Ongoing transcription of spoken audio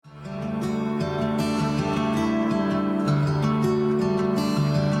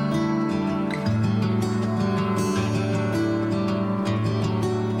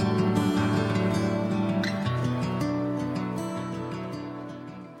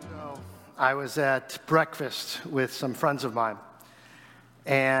I was at breakfast with some friends of mine,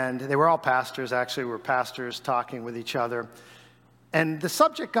 and they were all pastors. Actually, we were pastors talking with each other, and the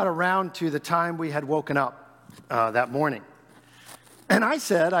subject got around to the time we had woken up that morning. And I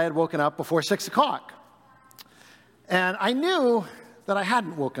said I had woken up before 6 o'clock, and I knew that I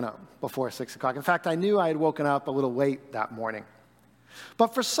hadn't woken up before 6 o'clock. In fact, I knew I had woken up a little late that morning.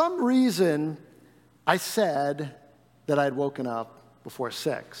 But for some reason, I said that I had woken up before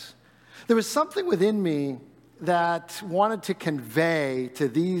 6. There was something within me that wanted to convey to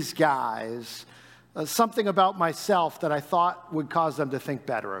these guys something about myself that I thought would cause them to think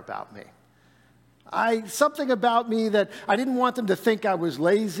better about me. Something about me that I didn't want them to think I was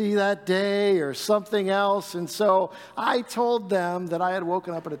lazy that day or something else. And so I told them that I had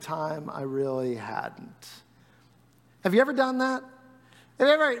woken up at a time I really hadn't. Have you ever done that? Have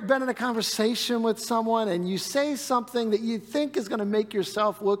you ever been in a conversation with someone and you say something that you think is going to make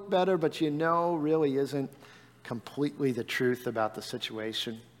yourself look better, but you know really isn't completely the truth about the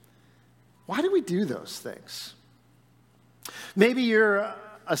situation? Why do we do those things? Maybe you're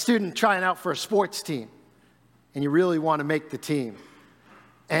a student trying out for a sports team and you really want to make the team.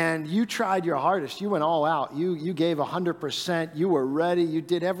 And you tried your hardest. You went all out. You gave 100%. You were ready. You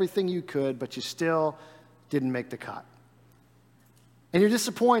did everything you could, but you still didn't make the cut. And you're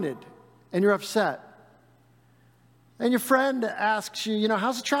disappointed, and you're upset. And your friend asks you,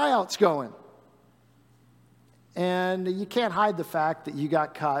 how's the tryouts going? And you can't hide the fact that you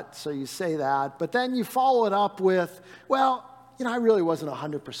got cut, so you say that. But then you follow it up with, I really wasn't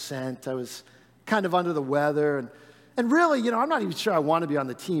 100%. I was kind of under the weather. And really, I'm not even sure I want to be on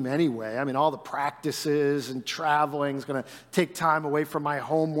the team anyway. I mean, all the practices and traveling is going to take time away from my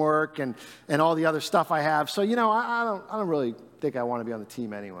homework and all the other stuff I have. So, I don't really think I want to be on the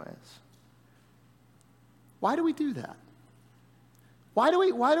team anyways. Why do we do that? Why do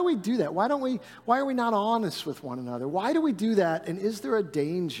we do that? Why are we not honest with one another? Why do we do that? And is there a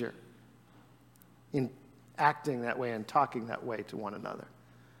danger in acting that way and talking that way to one another?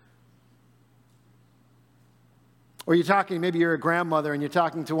 Or maybe you're a grandmother and you're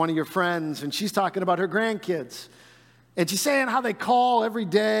talking to one of your friends and she's talking about her grandkids. And she's saying how they call every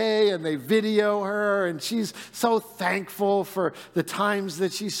day and they video her and she's so thankful for the times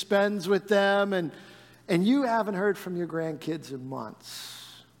that she spends with them. And you haven't heard from your grandkids in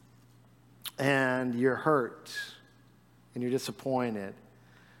months. And you're hurt and you're disappointed.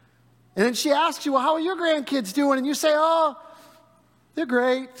 And then she asks you, well, how are your grandkids doing? And you say, oh, they're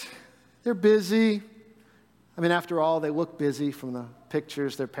great. They're busy. I mean, after all, they look busy from the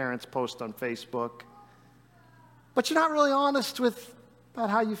pictures their parents post on Facebook. But you're not really honest about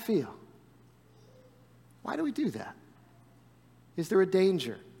how you feel. Why do we do that? Is there a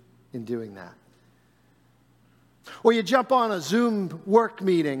danger in doing that? Or you jump on a Zoom work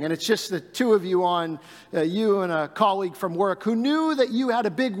meeting, and it's just the two of you you and a colleague from work who knew that you had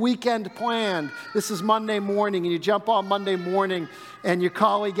a big weekend planned. This is Monday morning, and you jump on Monday morning, and your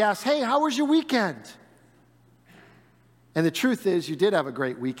colleague asks, hey, how was your weekend? And the truth is, you did have a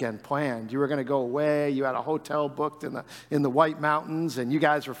great weekend planned. You were going to go away. You had a hotel booked in the White Mountains, and you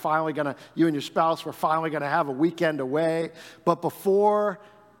and your spouse were finally going to have a weekend away. But before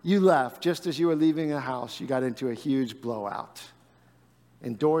you left, just as you were leaving the house, you got into a huge blowout.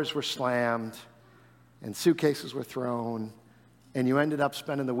 And doors were slammed, and suitcases were thrown, and you ended up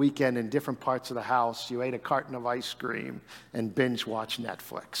spending the weekend in different parts of the house. You ate a carton of ice cream and binge-watched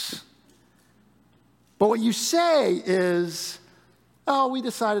Netflix. But what you say is, oh, we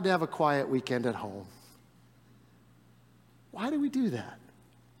decided to have a quiet weekend at home. Why do we do that?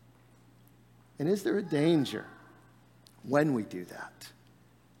 And is there a danger when we do that?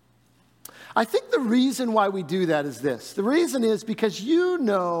 I think the reason why we do that is this. The reason is because you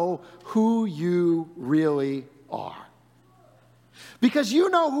know who you really are. Because you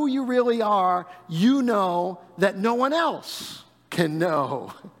know who you really are, you know that no one else can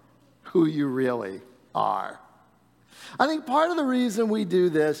know who you really are. I think part of the reason we do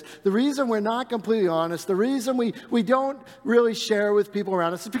this, the reason we're not completely honest, the reason we don't really share with people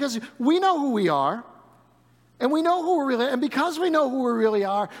around us is because we know who we are. And we know who we really are. And because we know who we really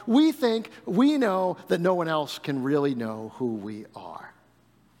are, we think we know that no one else can really know who we are.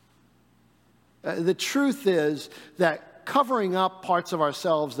 The truth is that covering up parts of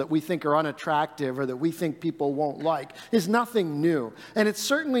ourselves that we think are unattractive or that we think people won't like is nothing new. And it's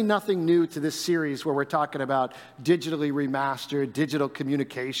certainly nothing new to this series where we're talking about digitally remastered, digital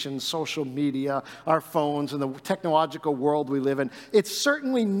communication, social media, our phones, and the technological world we live in. It's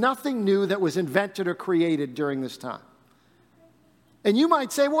certainly nothing new that was invented or created during this time. And you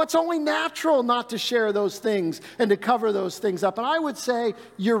might say, well, it's only natural not to share those things and to cover those things up. And I would say,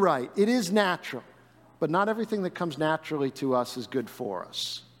 you're right, it is natural. But not everything that comes naturally to us is good for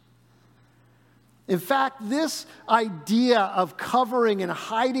us. In fact, this idea of covering and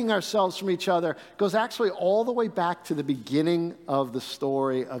hiding ourselves from each other goes actually all the way back to the beginning of the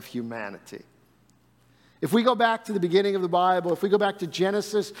story of humanity. If we go back to the beginning of the Bible, if we go back to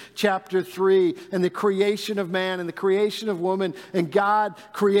Genesis chapter 3 and the creation of man and the creation of woman and God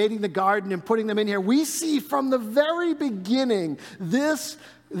creating the garden and putting them in here, we see from the very beginning this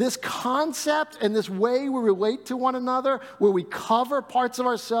concept and this way we relate to one another, where we cover parts of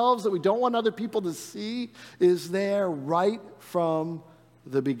ourselves that we don't want other people to see, is there right from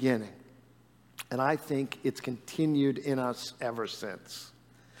the beginning. And I think it's continued in us ever since.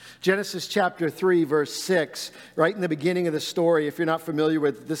 Genesis chapter 3, verse 6, right in the beginning of the story, if you're not familiar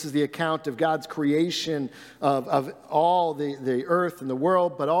with, this is the account of God's creation of all the earth and the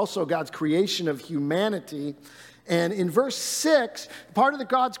world, but also God's creation of humanity. And in verse 6, part of the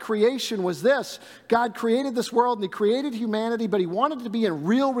God's creation was this. God created this world and he created humanity, but he wanted to be in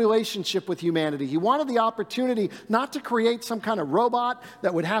real relationship with humanity. He wanted the opportunity not to create some kind of robot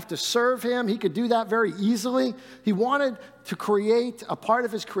that would have to serve him. He could do that very easily. He wanted to create a part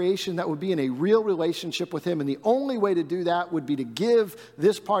of his creation that would be in a real relationship with him. And the only way to do that would be to give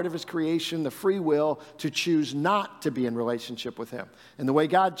this part of his creation the free will to choose not to be in relationship with him. And the way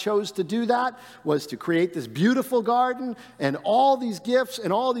God chose to do that was to create this beautiful garden and all these gifts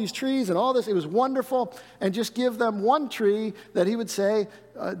and all these trees and all this. It was wonderful. And just give them one tree that he would say,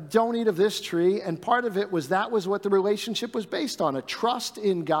 don't eat of this tree. And part of it was that was what the relationship was based on, a trust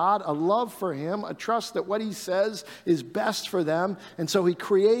in God, a love for him, a trust that what he says is best for them. And so he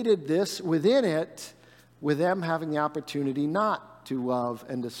created this within it, with them having the opportunity not to love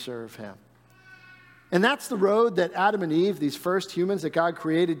and to serve him. And that's the road that Adam and Eve, these first humans that God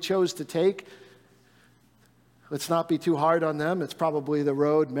created, chose to take. Let's not be too hard on them. It's probably the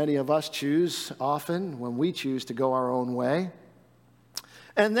road many of us choose often when we choose to go our own way.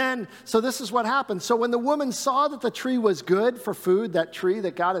 And then, so this is what happened. So when the woman saw that the tree was good for food, that tree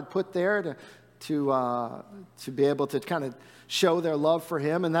that God had put there to be able to kind of show their love for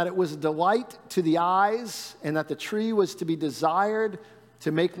him, and that it was a delight to the eyes, and that the tree was to be desired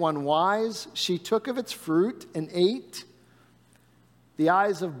to make one wise, she took of its fruit and ate. The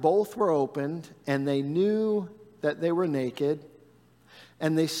eyes of both were opened, and they knew that they were naked,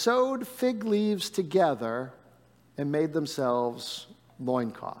 and they sewed fig leaves together and made themselves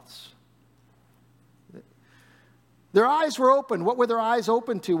loincloths. Their eyes were open. What were their eyes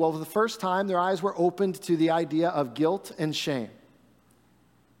open to? Well, for the first time, their eyes were opened to the idea of guilt and shame.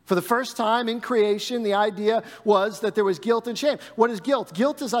 For the first time in creation, the idea was that there was guilt and shame. What is guilt?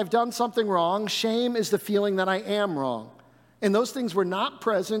 Guilt is I've done something wrong. Shame is the feeling that I am wrong. And those things were not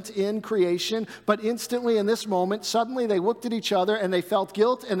present in creation, but instantly in this moment, suddenly they looked at each other and they felt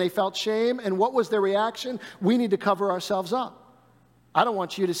guilt and they felt shame. And what was their reaction? We need to cover ourselves up. I don't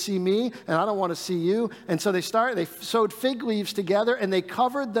want you to see me, and I don't want to see you. And so they sewed fig leaves together, and they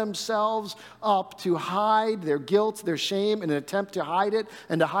covered themselves up to hide their guilt, their shame, in an attempt to hide it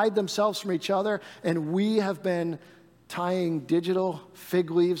and to hide themselves from each other. And we have been tying digital fig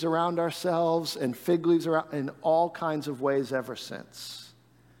leaves around ourselves and fig leaves around in all kinds of ways ever since.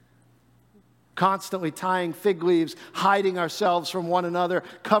 Constantly tying fig leaves, hiding ourselves from one another,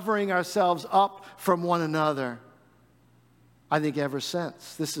 covering ourselves up from one another. I think ever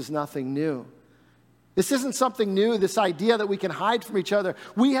since. This is nothing new. This isn't something new, this idea that we can hide from each other.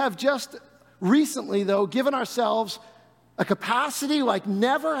 We have just recently, though, given ourselves a capacity like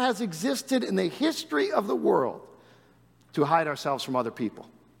never has existed in the history of the world to hide ourselves from other people.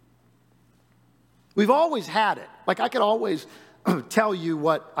 We've always had it. Like I could always tell you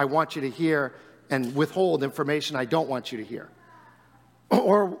what I want you to hear and withhold information I don't want you to hear.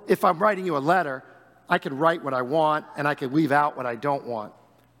 Or if I'm writing you a letter, I could write what I want, and I could leave out what I don't want.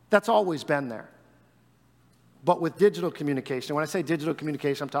 That's always been there. But with digital communication, when I say digital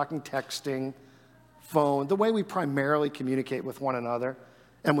communication, I'm talking texting, phone, the way we primarily communicate with one another,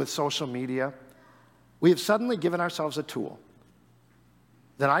 and with social media, we have suddenly given ourselves a tool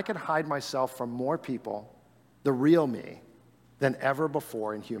that I can hide myself from more people, the real me, than ever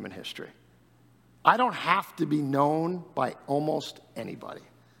before in human history. I don't have to be known by almost anybody.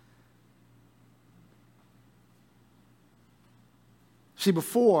 See,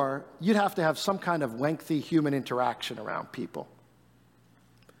 before, you'd have to have some kind of lengthy human interaction around people.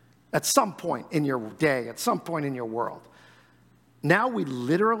 At some point in your day, at some point in your world. Now we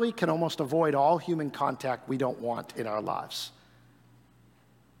literally can almost avoid all human contact we don't want in our lives.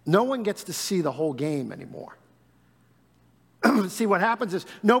 No one gets to see the whole game anymore. See, what happens is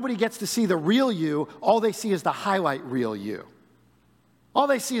nobody gets to see the real you. All they see is the highlight reel you. All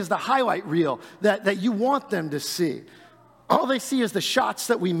they see is the highlight reel that you want them to see. All they see is the shots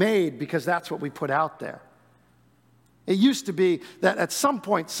that we made because that's what we put out there. It used to be that at some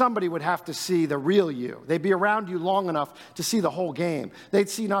point somebody would have to see the real you. They'd be around you long enough to see the whole game. They'd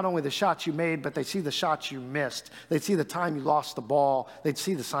see not only the shots you made, but they'd see the shots you missed. They'd see the time you lost the ball. They'd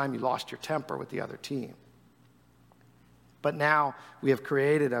see the time you lost your temper with the other team. But now we have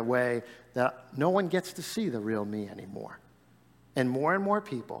created a way that no one gets to see the real me anymore. And more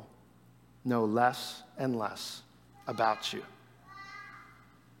people know less and less about you.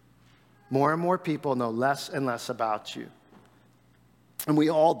 More and more people know less and less about you. And we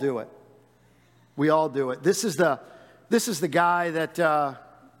all do it. We all do it. This is the guy that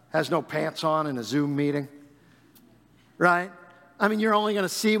has no pants on in a Zoom meeting, right? I mean, you're only going to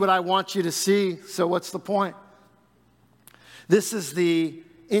see what I want you to see, so what's the point? This is the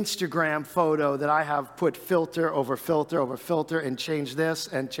Instagram photo that I have put filter over filter over filter and change this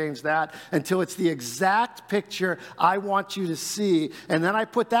and change that until it's the exact picture I want you to see. And then I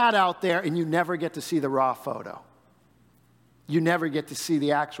put that out there and you never get to see the raw photo. You never get to see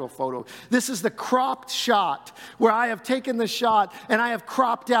the actual photo. This is the cropped shot where I have taken the shot and I have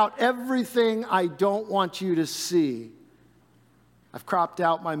cropped out everything I don't want you to see. I've cropped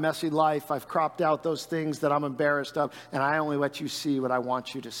out my messy life. I've cropped out those things that I'm embarrassed of, and I only let you see what I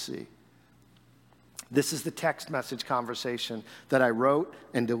want you to see. This is the text message conversation that I wrote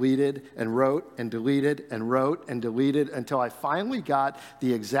and deleted and wrote and deleted and wrote and deleted until I finally got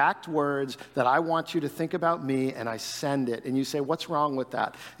the exact words that I want you to think about me, and I send it. And you say, what's wrong with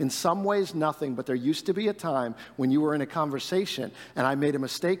that? In some ways, nothing, but there used to be a time when you were in a conversation and I made a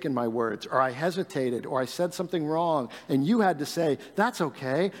mistake in my words, or I hesitated, or I said something wrong, and you had to say, that's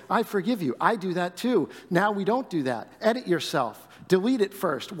okay, I forgive you. I do that too. Now we don't do that. Edit yourself. Delete it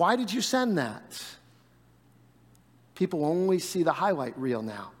first. Why did you send that? People only see the highlight reel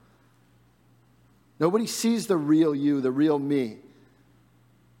now. Nobody sees the real you, the real me.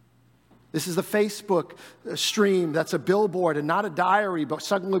 This is the Facebook stream that's a billboard and not a diary, but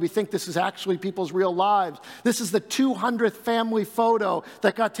suddenly we think this is actually people's real lives. This is the 200th family photo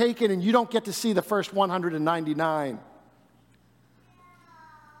that got taken and you don't get to see the first 199.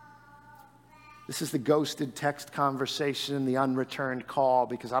 This is the ghosted text conversation, the unreturned call,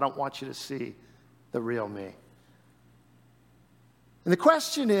 because I don't want you to see the real me. And the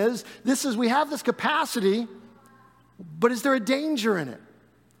question is, we have this capacity, but is there a danger in it?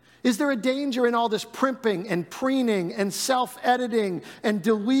 Is there a danger in all this primping and preening and self-editing and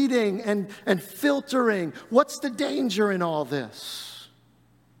deleting and filtering? What's the danger in all this?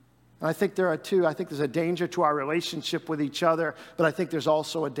 And I think there are two. I think there's a danger to our relationship with each other, but I think there's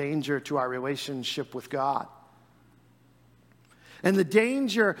also a danger to our relationship with God. And the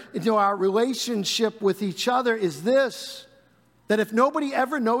danger to our relationship with each other is this: that if nobody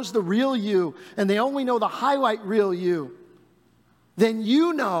ever knows the real you and they only know the highlight reel you, then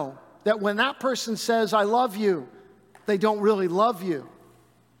you know that when that person says, I love you, they don't really love you.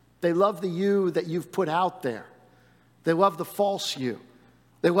 They love the you that you've put out there. They love the false you.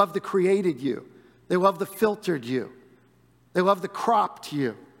 They love the created you. They love the filtered you. They love the cropped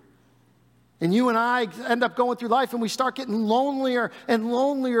you. And you and I end up going through life and we start getting lonelier and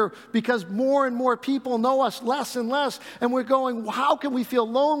lonelier because more and more people know us less and less. And we're going, how can we feel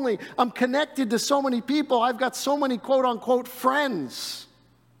lonely? I'm connected to so many people. I've got so many quote unquote friends.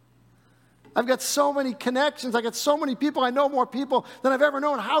 I've got so many connections. I've got so many people. I know more people than I've ever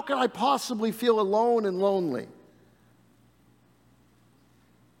known. How can I possibly feel alone and lonely?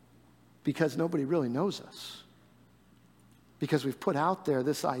 Because nobody really knows us. Because we've put out there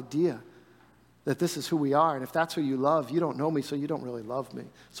this idea that this is who we are, and if that's who you love, you don't know me, so you don't really love me,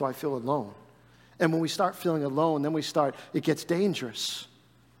 so I feel alone. And when we start feeling alone, then it gets dangerous,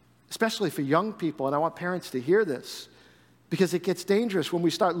 especially for young people, and I want parents to hear this, because it gets dangerous when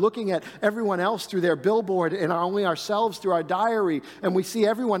we start looking at everyone else through their billboard and only ourselves through our diary, and we see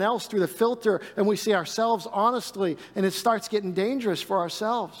everyone else through the filter, and we see ourselves honestly, and it starts getting dangerous for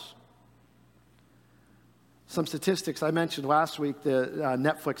ourselves. Some statistics I mentioned last week, the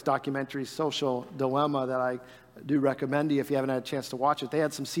Netflix documentary Social Dilemma that I do recommend to you if you haven't had a chance to watch it. They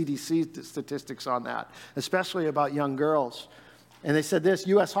had some CDC statistics on that, especially about young girls. And they said this: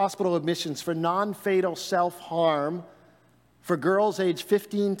 U.S. hospital admissions for non-fatal self-harm for girls aged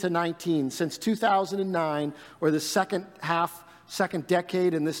 15 to 19 since 2009, or the second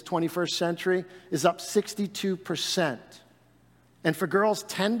decade in this 21st century, is up 62%. And for girls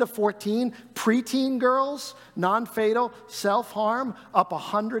 10 to 14, preteen girls, non-fatal, self-harm, up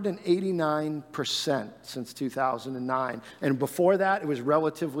 189% since 2009. And before that, it was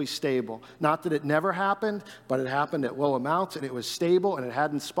relatively stable. Not that it never happened, but it happened at low amounts, and it was stable, and it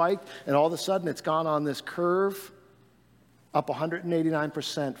hadn't spiked. And all of a sudden, it's gone on this curve, up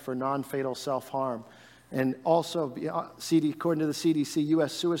 189% for non-fatal self-harm. And also, according to the CDC,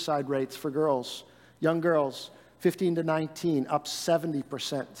 U.S. suicide rates for girls, young girls, 15 to 19, up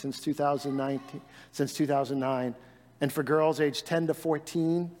 70% since 2009. And for girls aged 10 to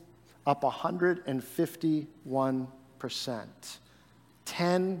 14, up 151%.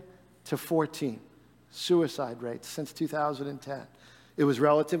 10 to 14, suicide rates since 2010. It was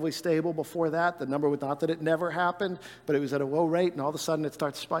relatively stable before that. The number was not that it never happened, but it was at a low rate, and all of a sudden it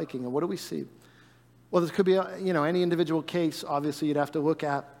starts spiking. And what do we see? Well, this could be, any individual case, obviously, you'd have to look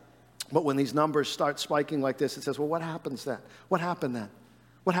at. But when these numbers start spiking like this, it says, well, what happens then? What happened then?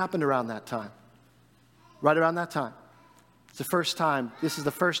 What happened around that time? Right around that time. It's the first time. This is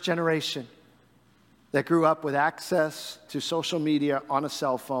the first generation that grew up with access to social media on a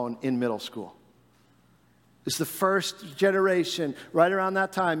cell phone in middle school. It's the first generation. Right around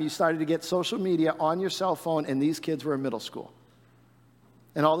that time, you started to get social media on your cell phone, and these kids were in middle school.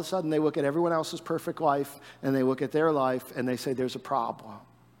 And all of a sudden, they look at everyone else's perfect life, and they look at their life, and they say, there's a problem.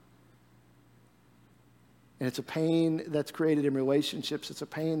 And it's a pain that's created in relationships. It's a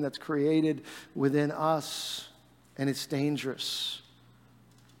pain that's created within us. And it's dangerous.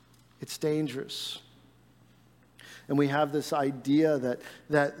 It's dangerous. And we have this idea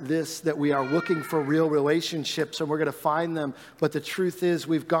that we are looking for real relationships and we're going to find them. But the truth is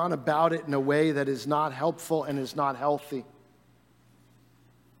we've gone about it in a way that is not helpful and is not healthy.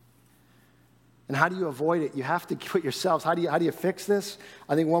 And how do you avoid it? You have to put yourselves, how do you fix this?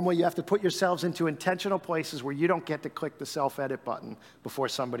 I think one way, you have to put yourselves into intentional places where you don't get to click the self-edit button before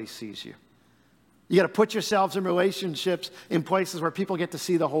somebody sees you. You got to put yourselves in relationships in places where people get to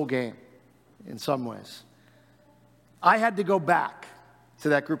see the whole game in some ways. I had to go back to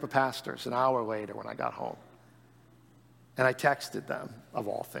that group of pastors an hour later when I got home. And I texted them, of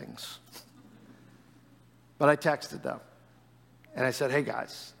all things. But I texted them. And I said, hey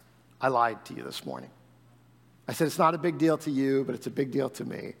guys, I lied to you this morning. I said, it's not a big deal to you, but it's a big deal to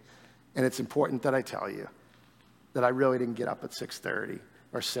me. And it's important that I tell you that I really didn't get up at 6:30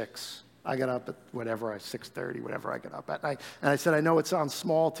 or 6. I got up at 6:30, whatever I got up at. And I said, I know it sounds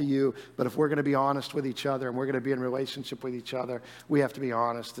small to you, but if we're going to be honest with each other and we're going to be in relationship with each other, we have to be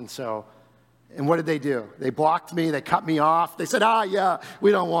honest. And what did they do? They blocked me. They cut me off. They said, yeah,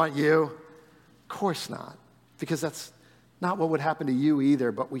 we don't want you. Of course not, because that's not what would happen to you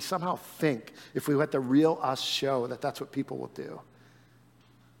either, but we somehow think if we let the real us show that that's what people will do.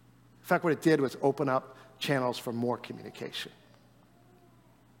 In fact, what it did was open up channels for more communication.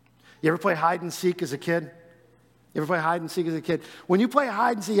 You ever play hide and seek as a kid? You ever play hide and seek as a kid? When you play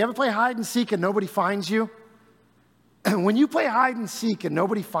hide and seek, you ever play hide and seek and nobody finds you? When you play hide and seek and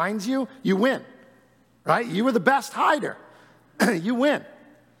nobody finds you, you win, right? You were the best hider. You win.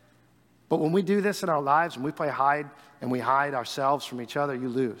 But when we do this in our lives, when we play hide and we hide ourselves from each other, you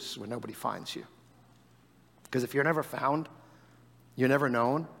lose when nobody finds you. Because if you're never found, you're never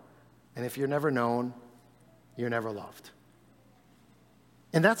known. And if you're never known, you're never loved.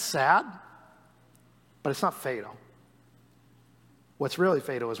 And that's sad, but it's not fatal. What's really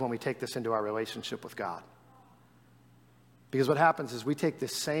fatal is when we take this into our relationship with God. Because what happens is we take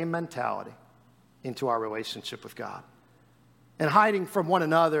this same mentality into our relationship with God. And hiding from one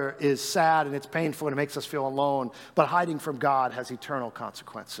another is sad and it's painful and it makes us feel alone. But hiding from God has eternal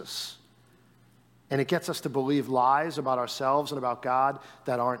consequences. And it gets us to believe lies about ourselves and about God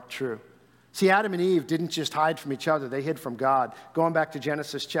that aren't true. See, Adam and Eve didn't just hide from each other. They hid from God. Going back to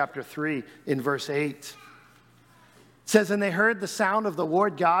Genesis chapter 3 in verse 8. It says, and they heard the sound of the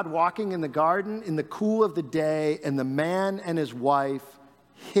Lord God walking in the garden in the cool of the day, and the man and his wife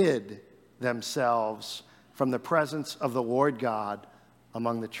hid themselves from the presence of the Lord God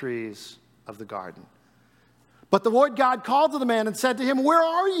among the trees of the garden. But the Lord God called to the man and said to him, where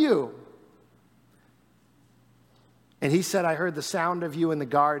are you? And he said, I heard the sound of you in the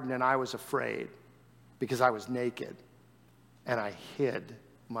garden, and I was afraid because I was naked, and I hid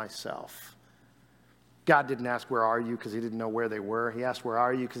myself. God didn't ask, where are you, because he didn't know where they were. He asked, where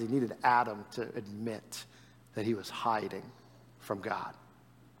are you, because he needed Adam to admit that he was hiding from God.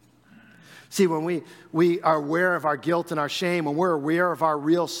 See, when we are aware of our guilt and our shame, when we're aware of our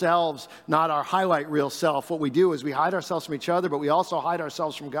real selves, not our highlight real self, what we do is we hide ourselves from each other, but we also hide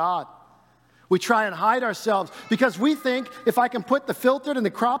ourselves from God. We try and hide ourselves because we think if I can put the filtered and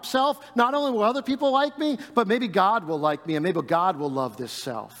the crop self, not only will other people like me, but maybe God will like me and maybe God will love this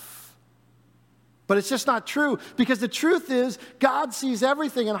self. But it's just not true, because the truth is God sees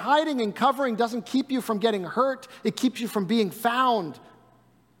everything, and hiding and covering doesn't keep you from getting hurt. It keeps you from being found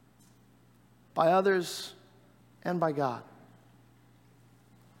by others and by God.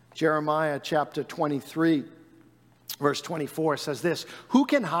 Jeremiah chapter 23, verse 24 says this: "Who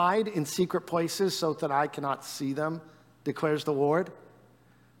can hide in secret places so that I cannot see them, declares the Lord?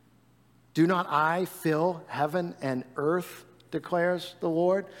 Do not I fill heaven and earth, declares the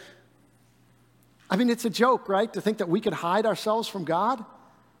Lord?" I mean, it's a joke, right, to think that we could hide ourselves from God?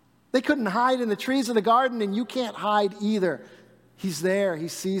 They couldn't hide in the trees of the garden, and you can't hide either. He's there. He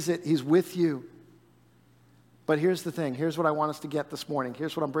sees it. He's with you. But here's the thing. Here's what I want us to get this morning.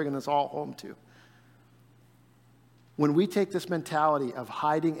 Here's what I'm bringing this all home to. When we take this mentality of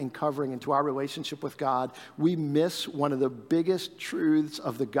hiding and covering into our relationship with God, we miss one of the biggest truths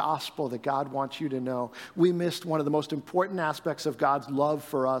of the gospel that God wants you to know. We missed one of the most important aspects of God's love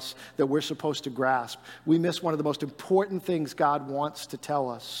for us that we're supposed to grasp. We miss one of the most important things God wants to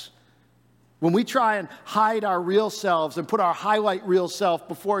tell us. When we try and hide our real selves and put our highlight real self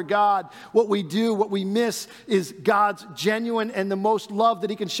before God, what we miss is God's genuine and the most love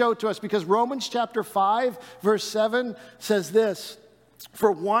that he can show to us. Because Romans chapter 5, verse 7 says this: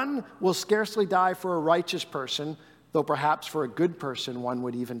 "For one will scarcely die for a righteous person, though perhaps for a good person one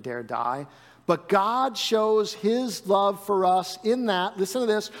would even dare die. But God shows his love for us in that," listen to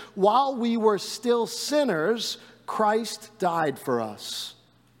this, "while we were still sinners, Christ died for us."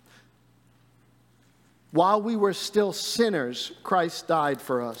 While we were still sinners, Christ died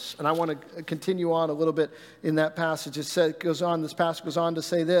for us. And I want to continue on a little bit in that passage. This passage goes on to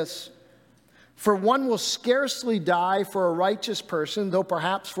say this: "For one will scarcely die for a righteous person, though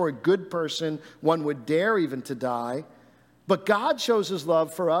perhaps for a good person one would dare even to die. But God shows his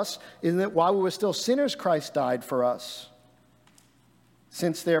love for us in that while we were still sinners, Christ died for us.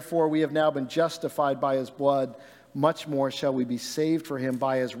 Since therefore we have now been justified by his blood, much more shall we be saved for him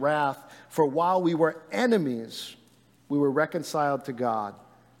by his wrath. For while we were enemies, we were reconciled to God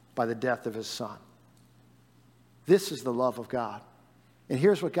by the death of his Son." This is the love of God. And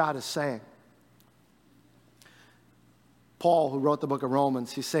here's what God is saying. Paul, who wrote the book of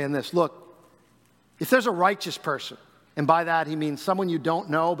Romans, he's saying this: look, if there's a righteous person, and by that he means someone you don't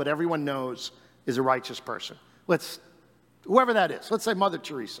know but everyone knows is a righteous person. Whoever that is, let's say Mother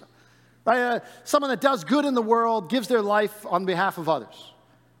Teresa. Right? Someone that does good in the world, gives their life on behalf of others.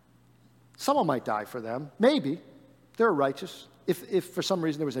 Someone might die for them. Maybe. They're righteous, if for some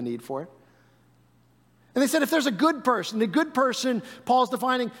reason there was a need for it. And they said if there's a good person, the good person Paul's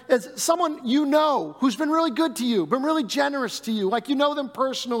defining as someone you know who's been really good to you, been really generous to you, like you know them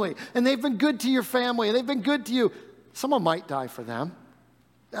personally, and they've been good to your family, and they've been good to you. Someone might die for them.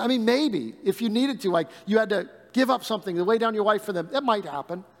 I mean, maybe, if you needed to, like you had to give up something to lay down your life for them, that might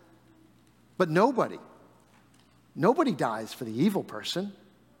happen. But nobody dies for the evil person.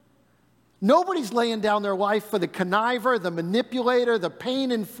 Nobody's laying down their life for the conniver, the manipulator, the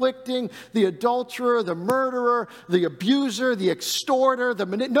pain-inflicting, the adulterer, the murderer, the abuser, the extorter.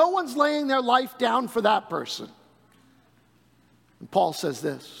 No one's laying their life down for that person. And Paul says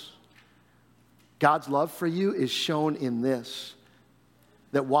this: God's love for you is shown in this,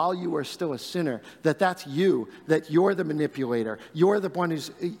 that while you are still a sinner, that's you, that you're the manipulator. You're the one who's,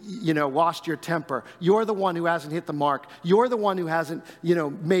 lost your temper. You're the one who hasn't hit the mark. You're the one who hasn't,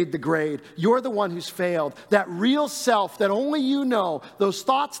 made the grade. You're the one who's failed. That real self that only you know, those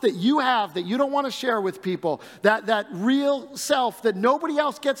thoughts that you have that you don't want to share with people, that real self that nobody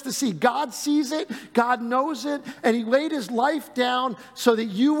else gets to see. God sees it. God knows it. And he laid his life down so that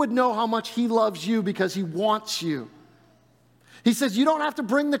you would know how much he loves you because he wants you. He says, you don't have to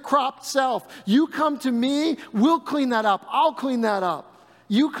bring the cropped self. You come to me, we'll clean that up. I'll clean that up.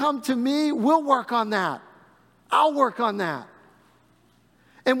 You come to me, we'll work on that. I'll work on that.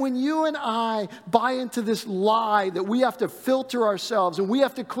 And when you and I buy into this lie that we have to filter ourselves and we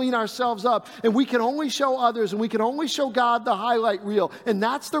have to clean ourselves up and we can only show others and we can only show God the highlight reel, and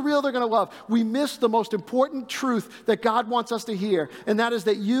that's the reel they're going to love, we miss the most important truth that God wants us to hear, and that is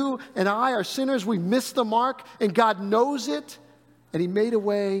that you and I are sinners. We miss the mark, and God knows it. And he made a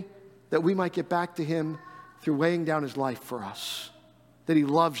way that we might get back to him through laying down his life for us. That he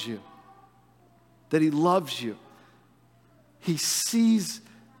loves you. That he loves you. He sees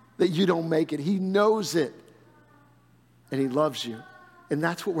that you don't make it. He knows it. And he loves you. And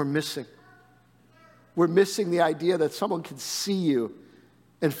that's what we're missing. We're missing the idea that someone can see you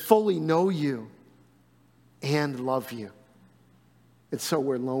and fully know you and love you. And so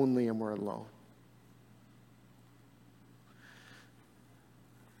we're lonely and we're alone.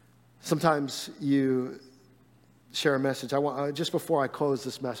 Sometimes you share a message. Just before I close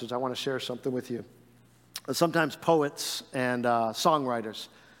this message, I want to share something with you. Sometimes poets and songwriters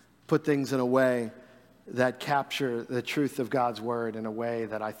put things in a way that capture the truth of God's word in a way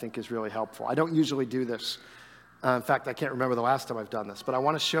that I think is really helpful. I don't usually do this. In fact, I can't remember the last time I've done this, but I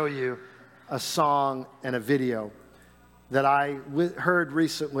want to show you a song and a video that I heard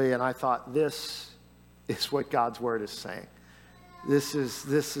recently, and I thought, this is what God's word is saying. This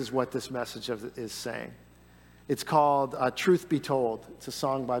is what this message is saying. It's called Truth Be Told. It's a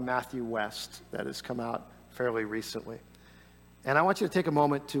song by Matthew West that has come out fairly recently. And I want you to take a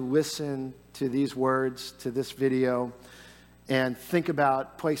moment to listen to these words, to this video, and think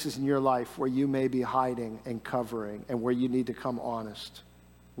about places in your life where you may be hiding and covering and where you need to come honest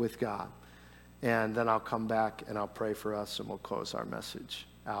with God. And then I'll come back and I'll pray for us and we'll close our message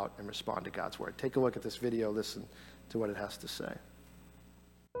out and respond to God's word. Take a look at this video, listen to what it has to say.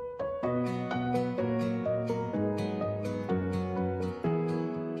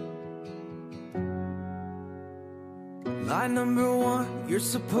 Lie number one, you're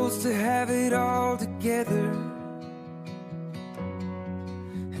supposed to have it all together.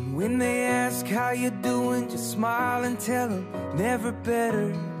 And when they ask how you doing, just smile and tell them, never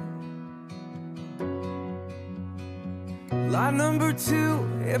better. Lie number two,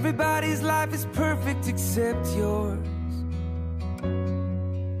 everybody's life is perfect except yours.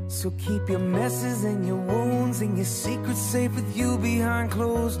 So keep your messes and your wounds and your secrets safe with you behind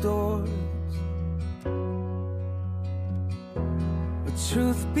closed doors.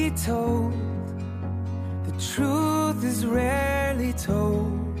 Truth be told, the truth is rarely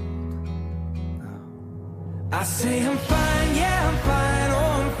told. I say I'm fine, yeah I'm fine,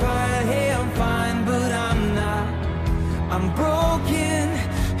 oh I'm fine, hey I'm fine, but I'm not. I'm broken,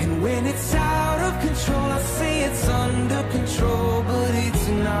 and when it's out of control, I say it's under control, but it's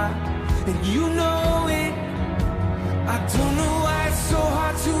not. And you know it, I don't know why it's so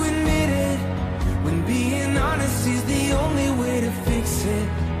hard to admit it, when being honest is the only way to fix it.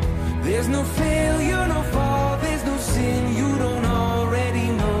 There's no failure, no fall, there's no sin you don't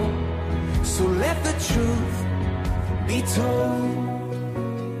already know. So let the truth be told.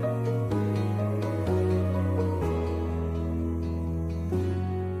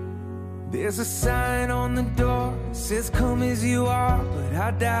 There's a sign on the door, says come as you are, but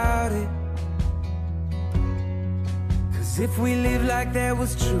I doubt it. Cause if we lived like that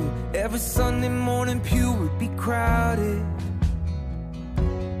was true, every Sunday morning pew would be crowded.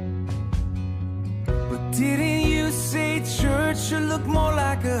 But didn't you say church should look more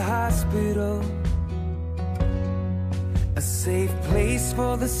like a hospital? A safe place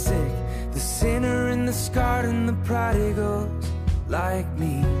for the sick, the sinner and the scarred and the prodigals like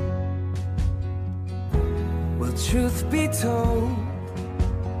me. Well, truth be told,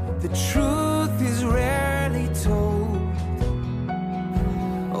 the truth is rarely told.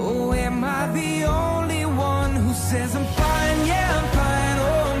 Oh, am I the only one who says I'm fine? Yeah, I'm fine.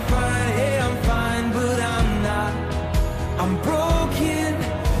 Oh, I'm fine. Hey, I'm fine, but I'm not. I'm broken,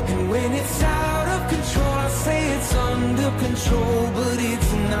 and when it's out of control, I say it's under control, but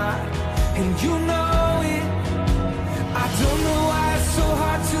it's not. And you know it. I don't know why it's so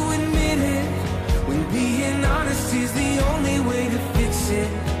hard to admit it, when being honest is the only way to fix it.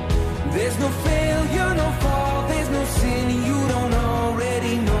 There's no failure, no fall, there's no sin you don't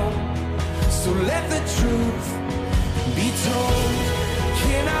already know. So let the truth be told.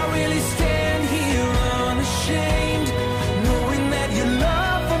 Can I really stand here unashamed, knowing that your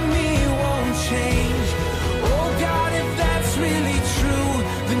love for me won't change? Oh God, if that's really true,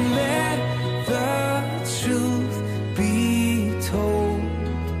 then let the truth be told.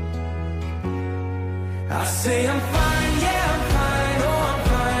 I say I'm fine, yeah I'm fine, oh I'm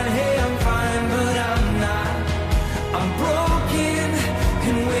fine, hey I'm fine, but I'm not. I'm broken,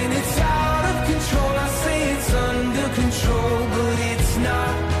 and when it's out of control, I say it's under control, but it's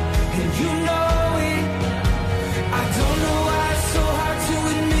not. And you know it. I don't know why it's so hard to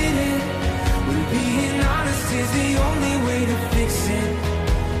admit it, when being honest is the only way to fix it.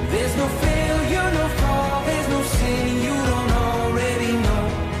 There's no failure, no fall, there's no sin you don't already know.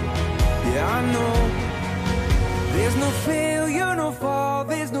 Yeah, I know. There's no failure, no fall,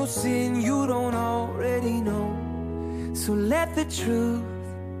 there's no sin you don't already know. So let the truth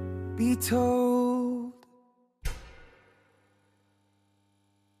be told.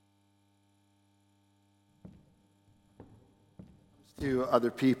 To other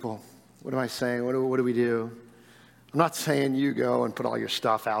people, what am I saying? What do we do? I'm not saying you go and put all your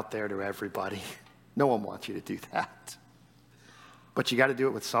stuff out there to everybody. No one wants you to do that. But you got to do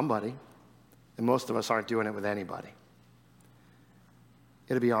it with somebody. And most of us aren't doing it with anybody.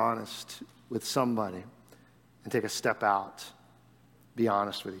 got to be honest with somebody and take a step out. Be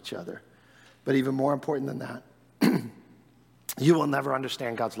honest with each other. But even more important than that, you will never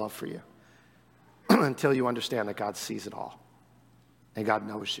understand God's love for you until you understand that God sees it all. And God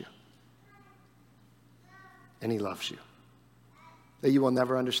knows you. And he loves you. That you will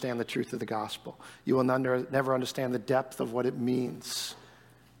never understand the truth of the gospel. You will never understand the depth of what it means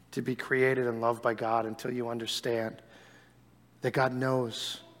to be created and loved by God until you understand that God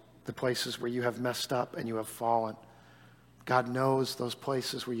knows the places where you have messed up and you have fallen. God knows those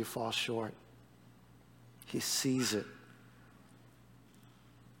places where you fall short. He sees it.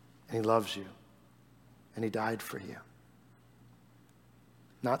 And he loves you. And he died for you.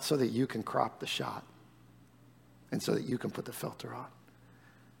 Not so that you can crop the shot and so that you can put the filter on,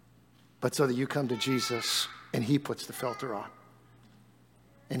 but so that you come to Jesus and he puts the filter on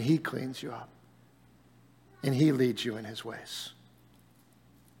and he cleans you up and he leads you in his ways.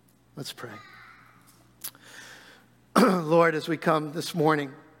 Let's pray. Lord, as we come this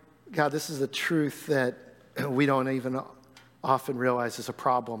morning, God, this is a truth that we don't even often realize is a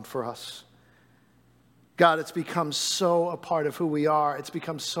problem for us. God, it's become so a part of who we are. It's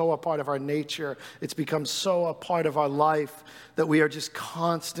become so a part of our nature. It's become so a part of our life that we are just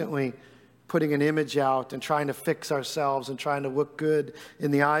constantly putting an image out and trying to fix ourselves and trying to look good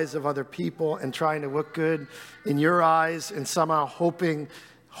in the eyes of other people and trying to look good in your eyes and somehow hoping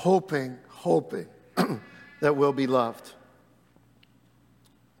that we'll be loved.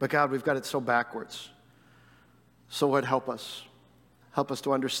 But God, we've got it so backwards. So Lord, help us. Help us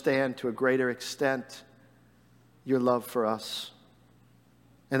to understand to a greater extent your love for us,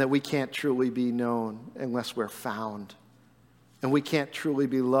 and that we can't truly be known unless we're found, and we can't truly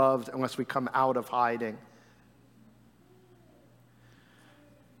be loved unless we come out of hiding.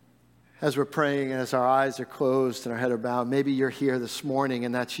 As we're praying and as our eyes are closed and our head are bowed, maybe you're here this morning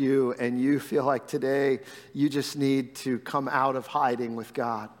and that's you, and you feel like today you just need to come out of hiding with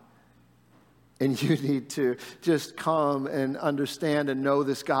God. And you need to just come and understand and know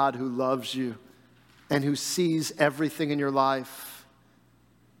this God who loves you and who sees everything in your life,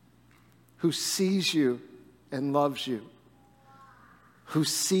 who sees you and loves you, who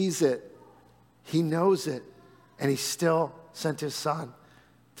sees it, he knows it, and he still sent his son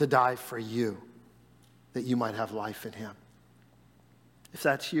to die for you, that you might have life in him. If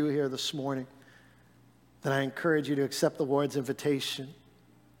that's you here this morning, then I encourage you to accept the Lord's invitation,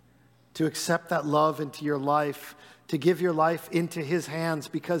 to accept that love into your life, to give your life into his hands,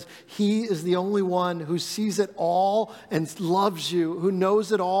 because he is the only one who sees it all and loves you, who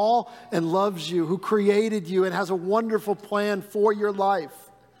knows it all and loves you, who created you and has a wonderful plan for your life.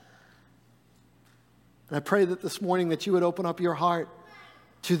 And I pray that this morning that you would open up your heart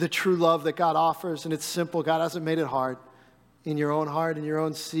to the true love that God offers. And it's simple. God hasn't made it hard. In your own heart, in your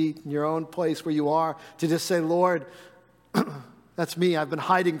own seat, in your own place where you are, to just say, Lord, that's me. I've been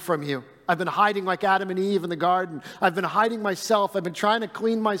hiding from you. I've been hiding like Adam and Eve in the garden. I've been hiding myself. I've been trying to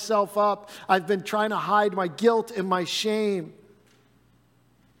clean myself up. I've been trying to hide my guilt and my shame.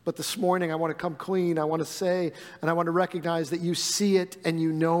 But this morning, I want to come clean. I want to say, and I want to recognize that you see it and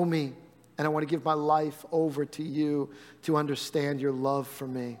you know me. And I want to give my life over to you to understand your love for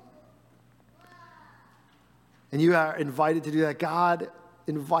me. And you are invited to do that. God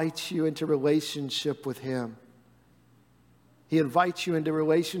invites you into relationship with him. He invites you into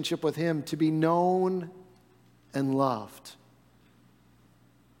relationship with him to be known and loved,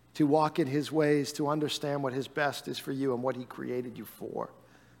 to walk in his ways, to understand what his best is for you and what he created you for.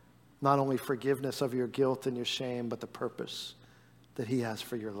 Not only forgiveness of your guilt and your shame, but the purpose that he has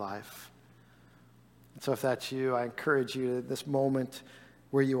for your life. And so if that's you, I encourage you at this moment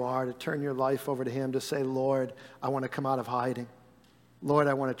where you are to turn your life over to him, to say, Lord, I want to come out of hiding. Lord,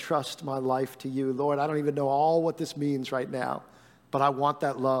 I want to trust my life to you. Lord, I don't even know all what this means right now, but I want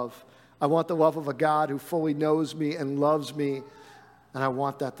that love. I want the love of a God who fully knows me and loves me, and I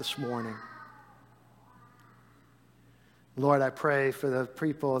want that this morning. Lord, I pray for the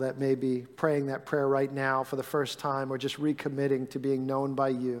people that may be praying that prayer right now for the first time or just recommitting to being known by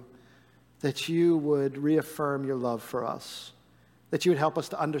you, that you would reaffirm your love for us, that you would help us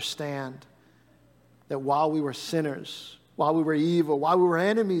to understand that while we were sinners, while we were evil, while we were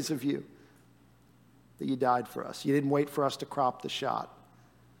enemies of you, that you died for us. You didn't wait for us to crop the shot,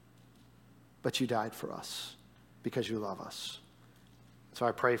 but you died for us because you love us. So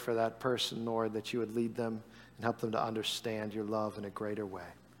I pray for that person, Lord, that you would lead them and help them to understand your love in a greater way.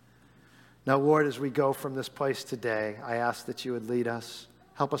 Now, Lord, as we go from this place today, I ask that you would lead us.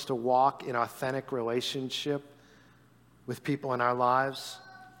 Help us to walk in authentic relationship with people in our lives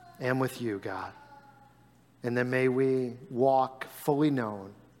and with you, God. And then may we walk fully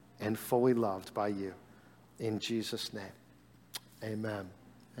known and fully loved by you. In Jesus' name, amen.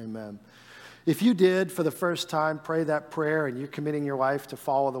 Amen. If you did for the first time pray that prayer and you're committing your life to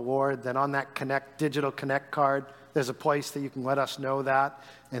follow the Lord, then on that digital Connect card, there's a place that you can let us know that,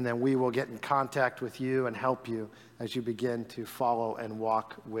 and then we will get in contact with you and help you as you begin to follow and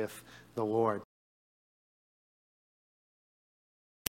walk with the Lord.